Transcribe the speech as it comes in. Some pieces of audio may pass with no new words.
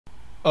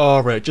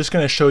Alright, just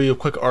going to show you a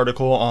quick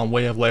article on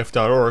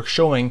wayoflife.org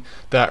showing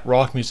that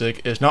rock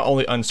music is not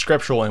only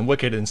unscriptural and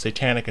wicked and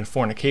satanic and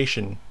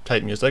fornication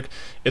type music,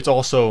 it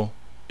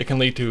can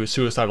lead to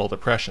suicidal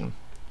depression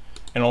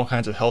and all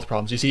kinds of health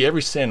problems. You see,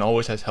 every sin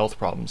always has health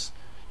problems.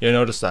 You'll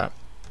notice that.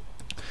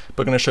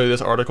 But I'm going to show you this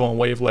article on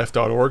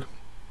wayoflife.org,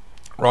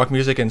 rock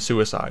music and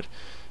suicide.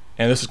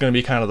 And this is going to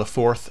be kind of the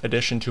fourth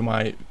addition to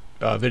my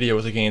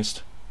videos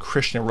against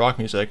Christian rock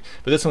music,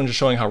 but this one's just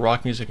showing how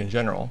rock music in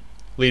general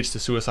leads to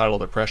suicidal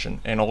depression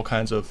and all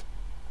kinds of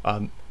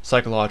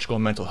psychological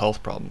and mental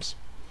health problems.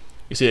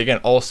 You see, again,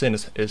 all sin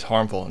is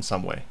harmful in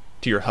some way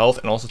to your health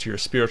and also to your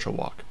spiritual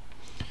walk.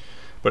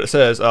 But it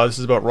says, this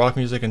is about rock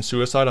music and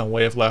suicide on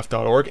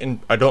wayoflife.org, and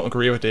I don't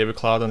agree with David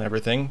Cloud on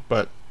everything,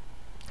 but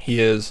he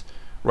is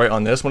right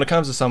on this. When it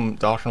comes to some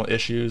doctrinal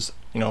issues,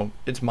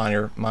 it's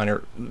minor,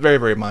 very,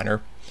 very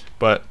minor,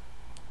 but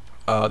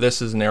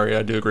this is an area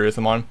I do agree with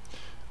him on.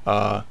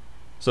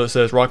 So it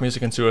says, rock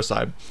music and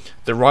suicide.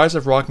 The rise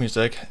of rock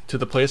music to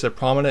the place of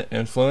prominent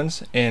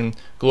influence in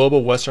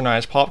global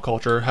westernized pop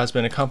culture has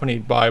been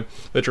accompanied by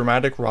the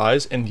dramatic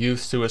rise in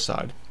youth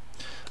suicide.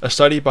 A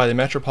study by the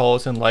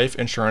Metropolitan Life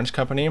Insurance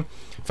Company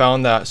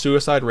found that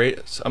suicide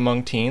rates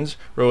among teens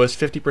rose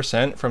 50%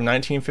 from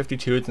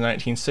 1952 to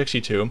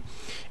 1962.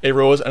 It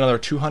rose another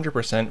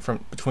 200%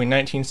 from between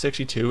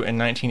 1962 and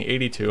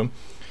 1982,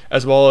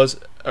 as well as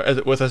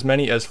with as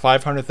many as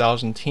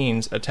 500,000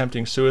 teens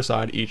attempting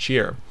suicide each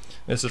year.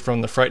 This is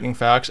from the Frightening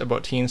Facts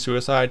About Teen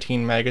Suicide,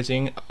 Teen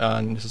Magazine,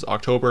 and this is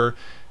October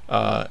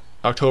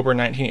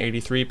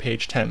 1983,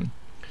 page 10.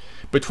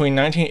 Between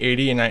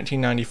 1980 and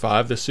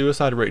 1995, the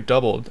suicide rate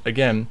doubled,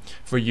 again,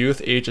 for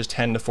youth ages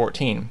 10 to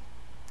 14.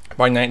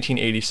 By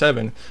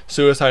 1987,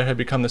 suicide had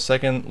become the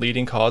second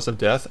leading cause of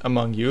death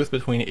among youth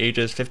between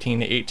ages 15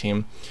 to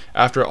 18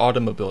 after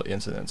automobile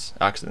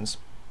accidents.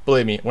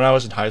 Believe me, when I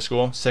was in high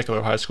school,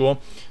 secular high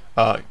school,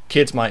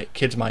 kids my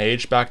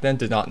age back then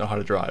did not know how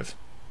to drive.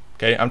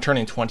 Okay, I'm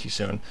turning 20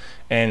 soon,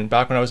 and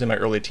back when I was in my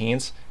early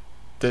teens,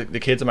 the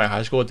kids in my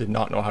high school did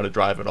not know how to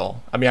drive at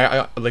all. I mean,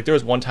 I like there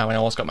was one time I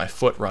almost got my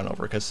foot run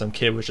over because some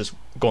kid was just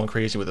going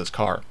crazy with his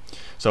car.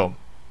 So,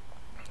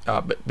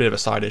 bit of a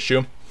side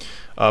issue.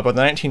 But in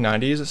the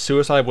 1990s,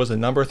 suicide was the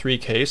number 3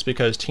 case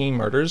because teen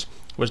murders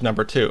was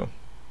number 2.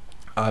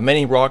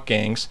 Many rock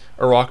gangs,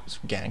 well,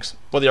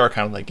 they are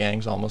kind of like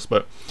gangs almost,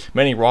 but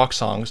many rock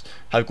songs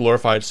have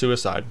glorified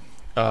suicide.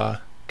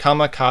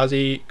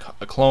 Kamikaze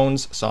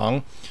Clone's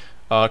song,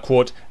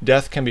 quote,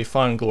 "Death can be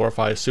fun,"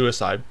 glorifies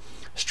suicide.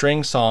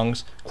 String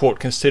songs, quote,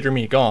 "Consider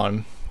Me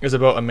Gone," is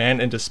about a man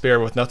in despair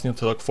with nothing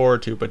to look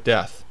forward to but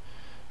death.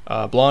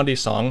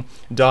 Blondie's song,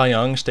 "Die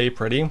Young, Stay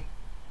Pretty,"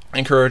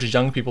 encourages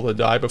young people to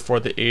die before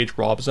the age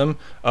robs them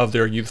of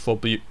their youthful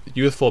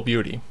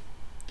beauty.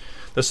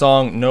 The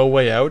song "No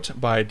Way Out"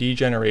 by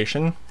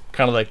D-Generation,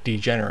 kind of like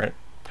Degenerate,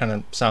 kind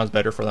of sounds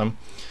better for them,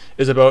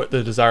 is about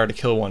the desire to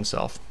kill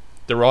oneself.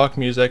 The rock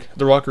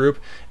group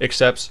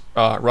Accept's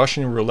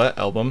Russian Roulette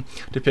album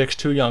depicts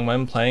 2 young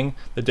men playing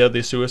the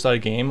deadly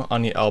suicide game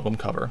on the album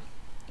cover.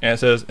 And it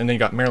says, and then you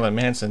got Marilyn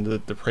Manson, the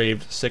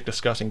depraved, sick,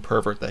 disgusting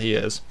pervert that he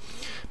is.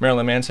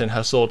 Marilyn Manson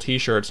has sold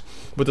t-shirts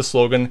with the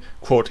slogan,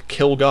 quote,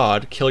 "Kill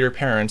God, kill your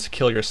parents,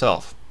 kill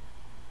yourself."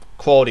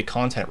 Quality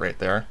content right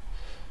there.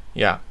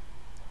 Yeah.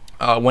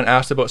 When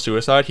asked about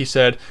suicide, he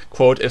said,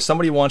 quote, "If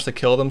somebody wants to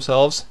kill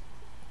themselves,"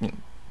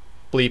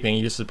 bleeping, he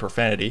uses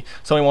profanity,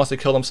 "somebody wants to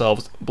kill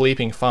themselves,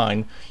 bleeping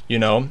fine,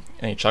 and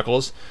he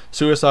chuckles.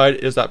 Suicide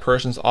is that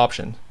person's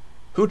option."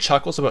 Who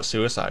chuckles about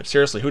suicide?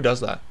 Seriously, who does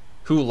that?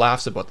 Who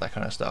laughs about that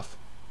kind of stuff?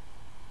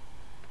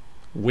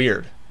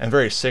 Weird, and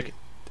very sick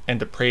and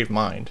depraved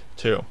mind,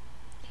 too.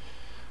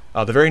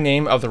 The very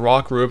name of the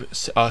rock group,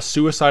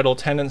 Suicidal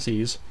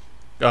Tendencies,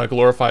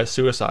 glorifies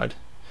suicide.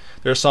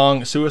 Their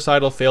song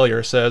 "Suicidal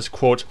Failure" says,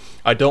 quote,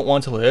 "I don't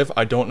want to live,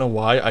 I don't know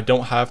why, I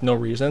don't have no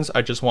reasons,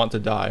 I just want to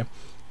die,"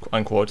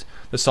 unquote.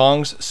 The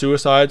song's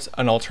 "Suicide's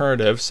an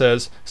Alternative"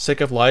 says, "Sick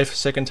of life,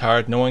 sick and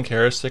tired, no one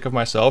cares, sick of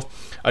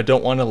myself, I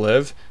don't want to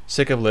live,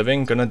 sick of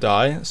living, gonna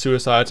die,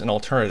 suicide's an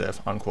alternative,"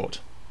 unquote.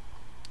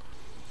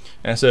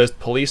 And it says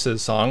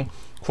Police's song,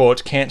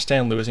 quote, "Can't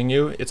stand losing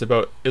you," is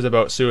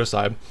about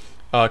suicide.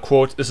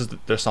 Quote, this is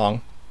their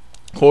song,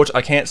 quote,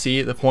 "I can't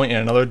see the point in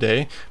another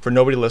day, for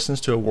nobody listens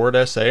to a word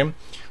I say.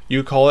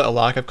 You call it a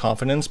lack of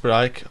confidence,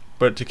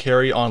 but to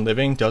carry on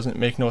living doesn't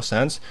make no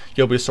sense.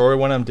 You'll be sorry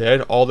when I'm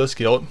dead, all this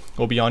guilt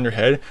will be on your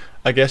head.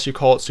 I guess you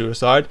call it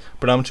suicide,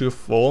 but I'm too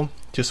full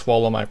to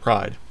swallow my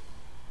pride."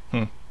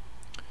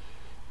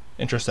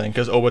 Interesting,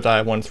 because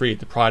Obadiah 1:3,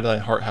 "The pride of thy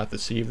heart hath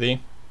deceived thee."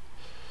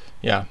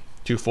 Yeah,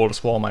 too full to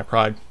swallow my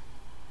pride.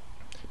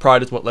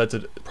 Pride is what led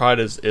to, pride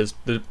is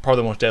the part of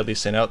the most deadly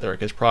sin out there,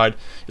 because pride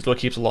is what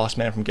keeps a lost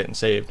man from getting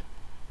saved.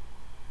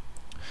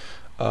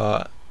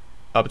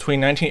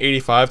 Between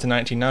 1985 to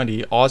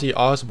 1990, Ozzy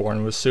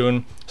Osbourne was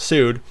soon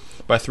sued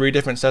by 3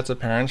 different sets of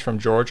parents from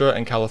Georgia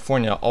and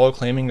California, all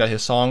claiming that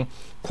his song,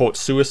 quote,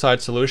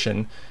 "Suicide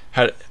Solution,"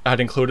 had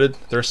included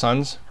their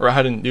sons, or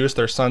had induced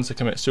their sons to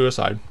commit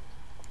suicide.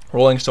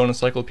 Rolling Stone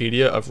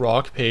Encyclopedia of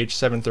Rock, page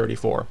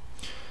 734.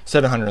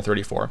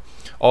 734.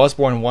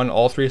 Osborne won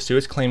all 3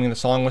 suits, claiming the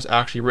song was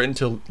actually written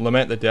to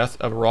lament the death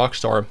of a rock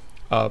star,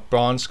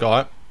 Bon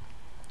Scott,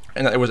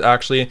 and that it was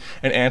actually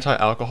an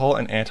anti-alcohol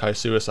and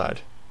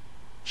anti-suicide.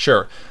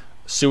 Sure,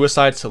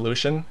 Suicide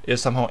Solution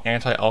is somehow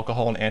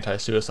anti-alcohol and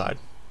anti-suicide.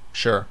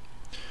 Sure.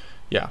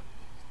 Yeah.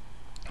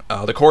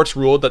 The courts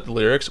ruled that the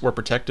lyrics were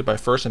protected by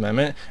First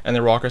Amendment and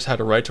the rockers had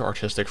a right to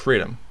artistic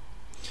freedom.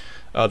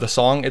 The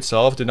song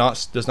itself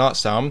does not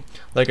sound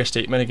like a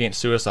statement against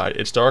suicide.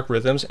 Its dark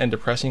rhythms and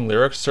depressing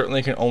lyrics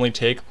certainly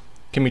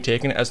can be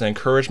taken as an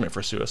encouragement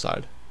for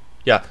suicide.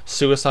 Yeah,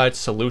 Suicide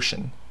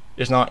Solution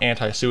is not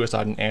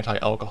anti-suicide and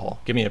anti-alcohol.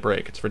 Give me a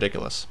break. It's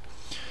ridiculous.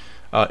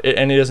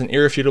 And it is an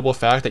irrefutable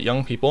fact that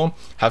young people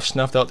have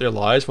snuffed out their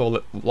lives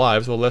while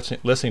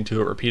listening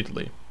to it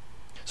repeatedly.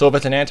 So if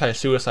it's an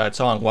anti-suicide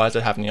song, why is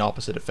it having the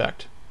opposite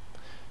effect?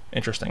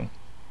 Interesting.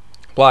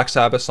 Black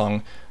Sabbath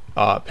song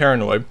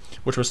Paranoid,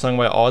 which was sung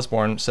by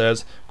Osborne,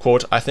 says,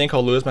 quote, "I think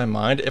I'll lose my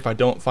mind if I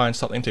don't find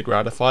something to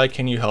gratify.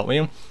 Can you help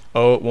me?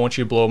 Oh, won't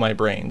you blow my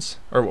brains?"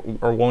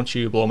 Or won't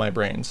you blow my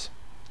brains?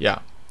 Yeah.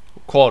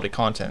 Quality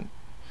content.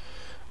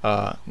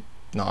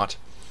 Not.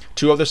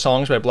 2 other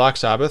songs by Black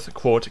Sabbath,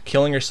 quote,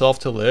 "Killing Yourself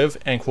to Live"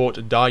 and,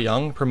 quote, "Die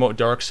Young," promote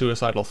dark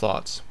suicidal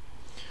thoughts.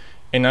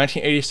 In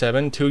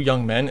 1987, 2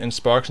 young men in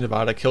Sparks,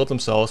 Nevada killed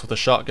themselves with a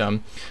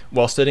shotgun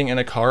while sitting in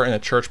a car in a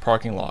church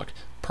parking lot.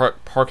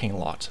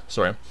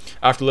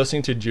 After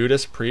listening to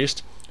Judas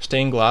Priest's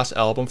Stained Glass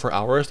album for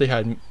hours, they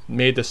had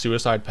made a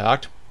suicide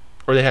pact.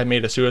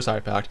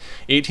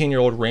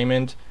 18-year-old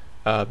Raymond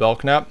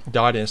Belknap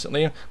died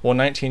instantly, while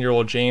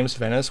 19-year-old James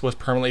Venice was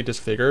permanently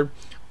disfigured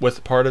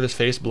with part of his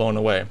face blown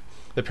away.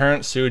 The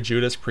parents sued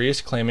Judas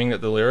Priest, claiming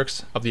that the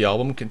lyrics of the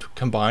album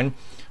combined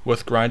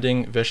with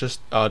grinding, vicious,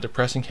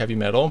 depressing heavy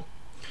metal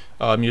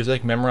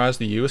music memorized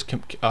the youth,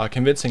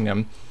 convincing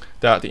them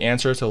that the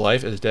answer to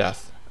life is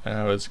death. And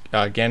it was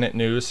Gannett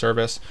News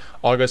Service,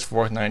 August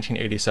 4th,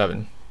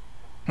 1987.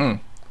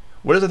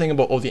 What is the thing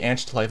about, the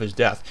answer to life is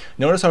death?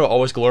 Notice how it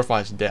always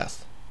glorifies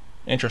death.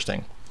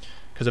 Interesting.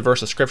 Because a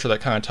verse of scripture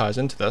that kind of ties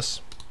into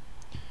this.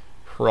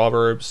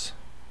 Proverbs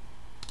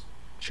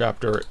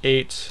chapter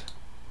 8,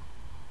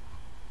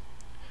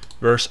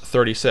 verse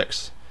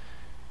 36.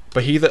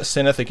 "But he that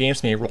sinneth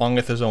against me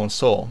wrongeth his own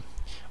soul.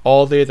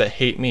 All they that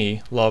hate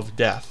me love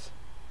death."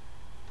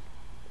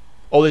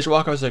 All these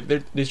rock artists, like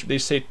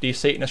these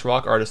Satanist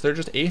rock artists, they're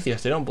just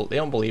atheists. They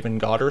don't believe in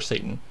God or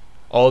Satan.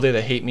 All they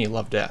that hate me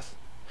love death.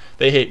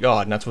 They hate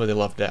God, and that's why they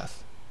love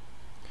death.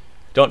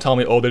 Don't tell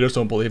me, they just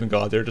don't believe in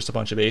God. They're just a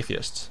bunch of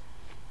atheists.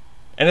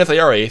 And if they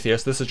are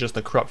atheists, this is just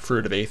the corrupt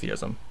fruit of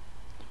atheism.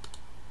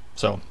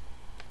 So,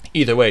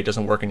 either way, it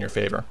doesn't work in your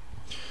favor.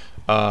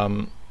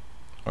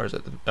 Or is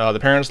it? The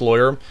parents'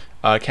 lawyer,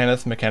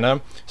 Kenneth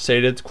McKenna,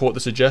 stated, quote, "The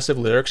suggestive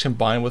lyrics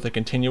combined with a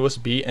continuous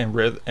beat and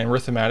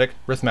rhythmic,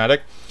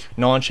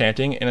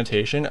 non-chanting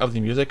intonation of the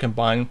music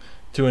combine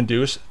to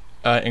induce,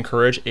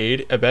 encourage,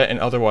 aid, abet, and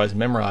otherwise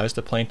memorize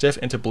the plaintiff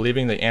into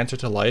believing the answer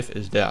to life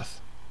is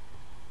death."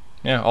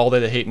 Yeah, all they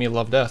that hate me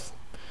love death.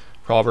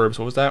 Proverbs,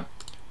 what was that?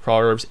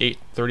 Proverbs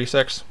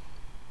 8:36.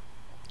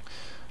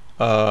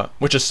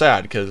 Which is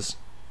sad because,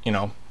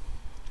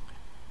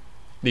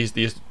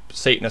 these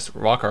Satanist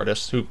rock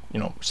artists who,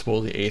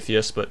 supposedly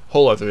atheists, but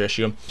whole other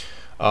issue,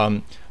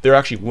 they're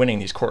actually winning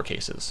these court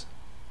cases,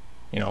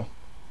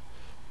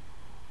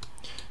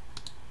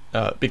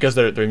 because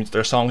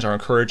their songs are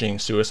encouraging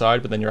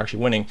suicide, but then you're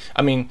actually winning.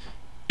 I mean,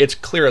 it's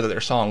clear that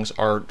their songs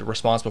are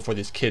responsible for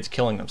these kids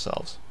killing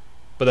themselves,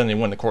 but then they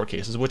win the court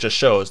cases, which just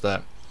shows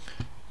that,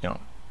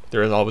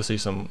 there is obviously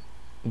some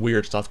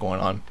weird stuff going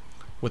on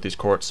with these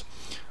courts.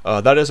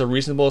 That is a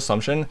reasonable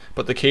assumption,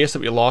 but the case that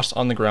we lost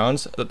on the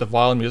grounds that the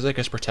vile music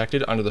is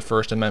protected under the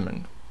First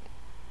Amendment.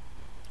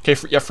 Okay,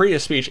 freedom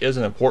of speech is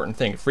an important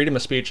thing. Freedom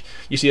of speech,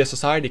 you see, a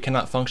society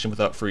cannot function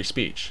without free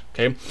speech.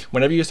 Okay,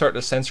 whenever you start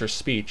to censor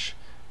speech,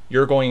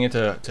 you're going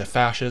into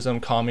fascism,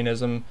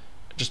 communism,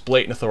 just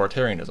blatant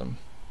authoritarianism.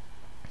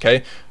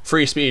 Okay,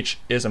 free speech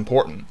is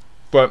important,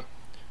 but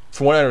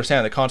from what I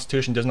understand, the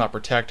Constitution does not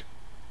protect,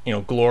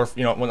 not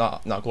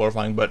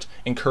glorifying, but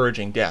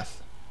encouraging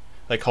death,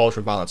 like calls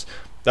for violence.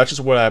 That's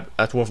just what I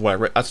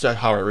read. That's just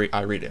how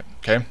I read it.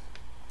 Okay.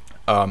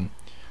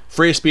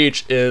 Free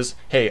speech is,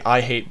 hey,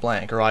 I hate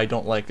blank, or I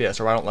don't like this,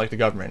 or I don't like the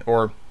government.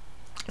 Or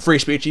free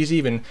speech is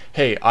even,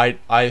 hey,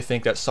 I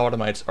think that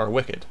sodomites are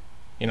wicked.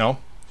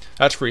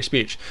 That's free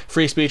speech.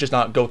 Free speech is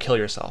not go kill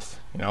yourself.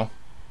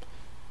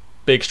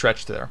 Big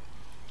stretch there.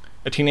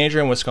 A teenager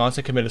in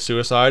Wisconsin committed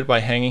suicide by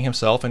hanging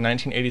himself in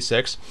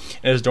 1986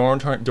 in his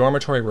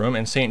dormitory room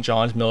in St.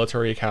 John's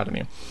Military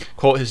Academy.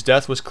 Quote, "His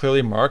death was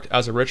clearly marked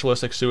as a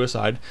ritualistic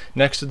suicide.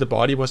 Next to the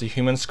body was a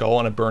human skull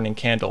and a burning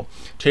candle.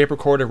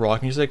 Tape-recorded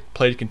rock music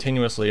played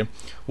continuously.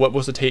 What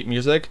was the tape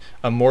music?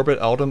 A morbid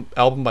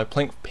album by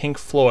Pink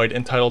Floyd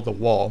entitled The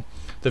Wall.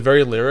 The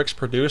very lyrics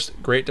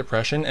produced Great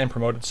Depression and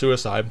promoted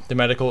suicide," the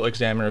medical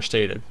examiner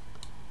stated.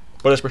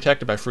 But it's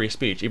protected by free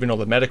speech, even though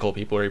the medical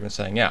people are even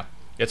saying, yeah,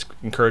 it's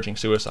encouraging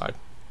suicide.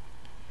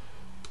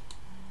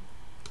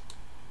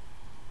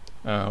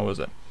 What was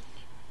it?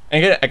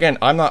 And again,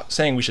 I'm not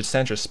saying we should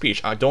censor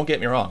speech. Don't get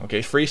me wrong.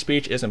 Okay, free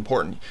speech is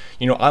important.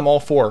 I'm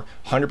all for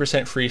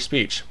 100% free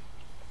speech.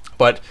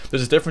 But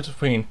there's a difference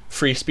between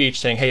free speech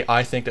saying, hey,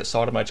 I think that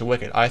sodomites are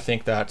wicked. I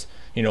think that,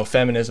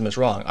 feminism is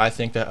wrong. I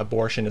think that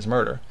abortion is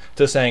murder.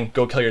 To saying,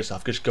 go kill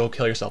yourself. Just go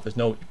kill yourself. There's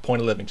no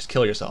point of living. Just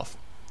kill yourself.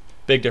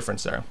 Big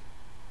difference there.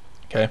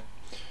 Okay?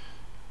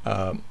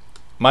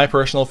 My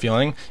personal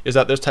feeling is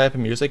that this type of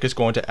music is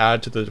going to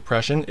add to the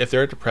depression. If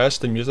they're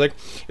depressed, the music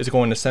is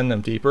going to send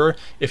them deeper.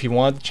 If he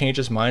wanted to change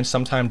his mind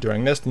sometime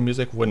during this, the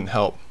music wouldn't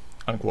help.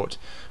 Unquote.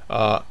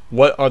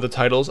 What are the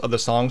titles of the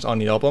songs on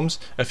the albums?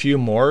 A few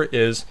more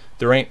is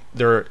There Ain't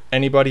There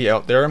Anybody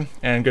Out There,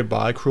 and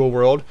Goodbye, Cruel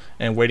World,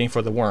 and Waiting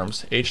for the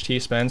Worms. H.T.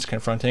 Spence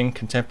confronting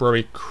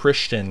contemporary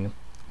Christian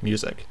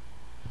music.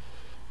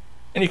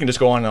 And you can just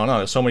go on and on and on.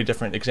 There's so many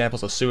different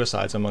examples of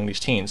suicides among these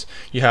teens.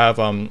 You have,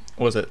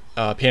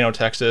 Piano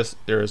Texas.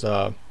 There's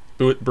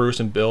Bruce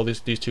and Bill,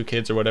 these two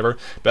kids or whatever,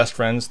 best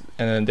friends,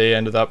 and then they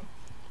ended up,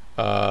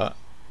 what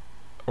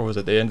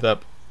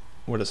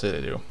did it say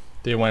they do?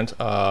 They went,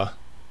 sorry,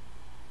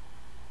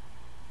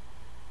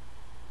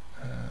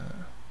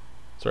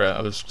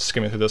 I was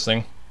skimming through this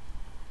thing.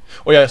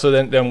 Oh yeah, so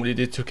then we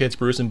did two kids,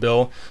 Bruce and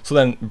Bill. So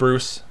then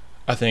Bruce,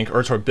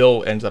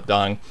 Bill ends up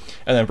dying,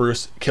 and then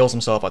Bruce kills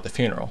himself at the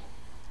funeral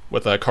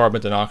with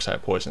carbon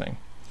monoxide poisoning.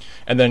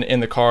 And then in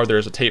the car,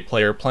 there's a tape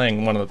player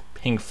playing one of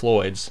Pink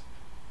Floyd's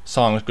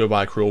songs,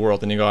 Goodbye Cruel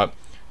World. Then you got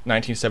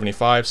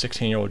 1975,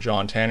 16-year-old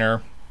John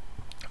Tanner.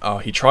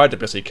 He tried to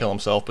basically kill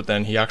himself, but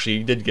then he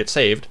actually did get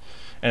saved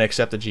and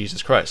accepted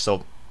Jesus Christ.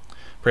 So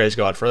praise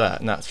God for that.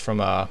 And that's from,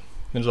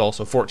 there's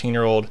also a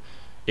 14-year-old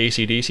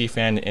AC/DC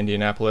fan in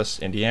Indianapolis,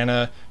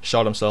 Indiana,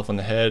 shot himself in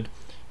the head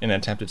in an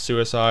attempted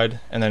suicide.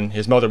 And then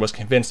his mother was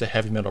convinced that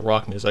heavy metal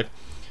rock music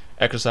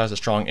exercised a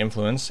strong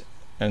influence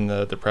in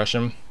the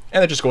depression.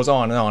 And it just goes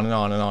on and on and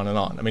on and on and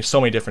on. I mean, so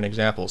many different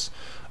examples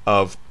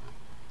of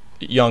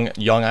young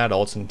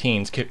adults and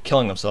teens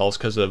killing themselves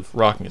because of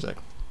rock music.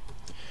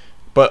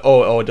 But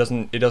it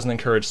doesn't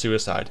encourage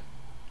suicide.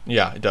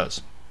 Yeah, it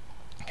does.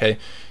 Okay,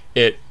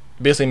 it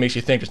basically makes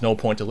you think there's no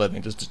point to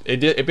living.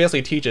 It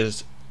basically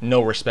teaches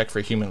no respect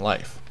for human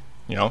life.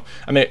 I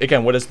mean,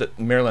 again, what does the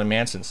Marilyn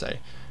Manson say?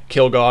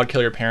 Kill God,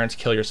 kill your parents,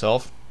 kill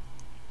yourself.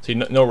 See,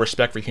 no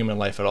respect for human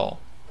life at all.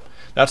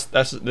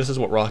 This is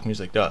what rock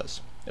music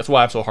does. That's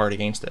why I'm so hard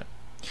against it.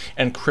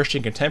 And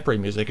Christian contemporary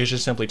music is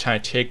just simply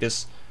trying to take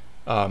this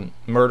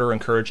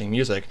murder-encouraging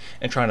music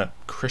and trying to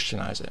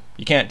Christianize it.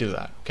 You can't do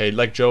that. Okay,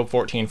 like Job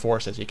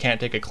 14:4 says, you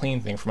can't take a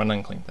clean thing from an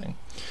unclean thing.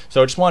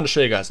 So I just wanted to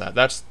show you guys that.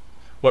 That's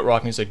what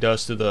rock music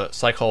does to the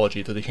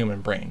psychology, to the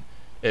human brain.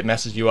 It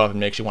messes you up and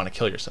makes you want to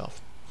kill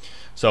yourself.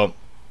 So,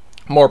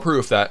 more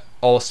proof that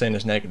all sin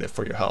is negative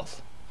for your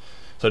health.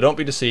 So don't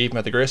be deceived.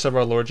 May the grace of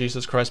our Lord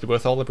Jesus Christ be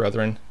with all the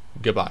brethren.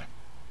 Goodbye.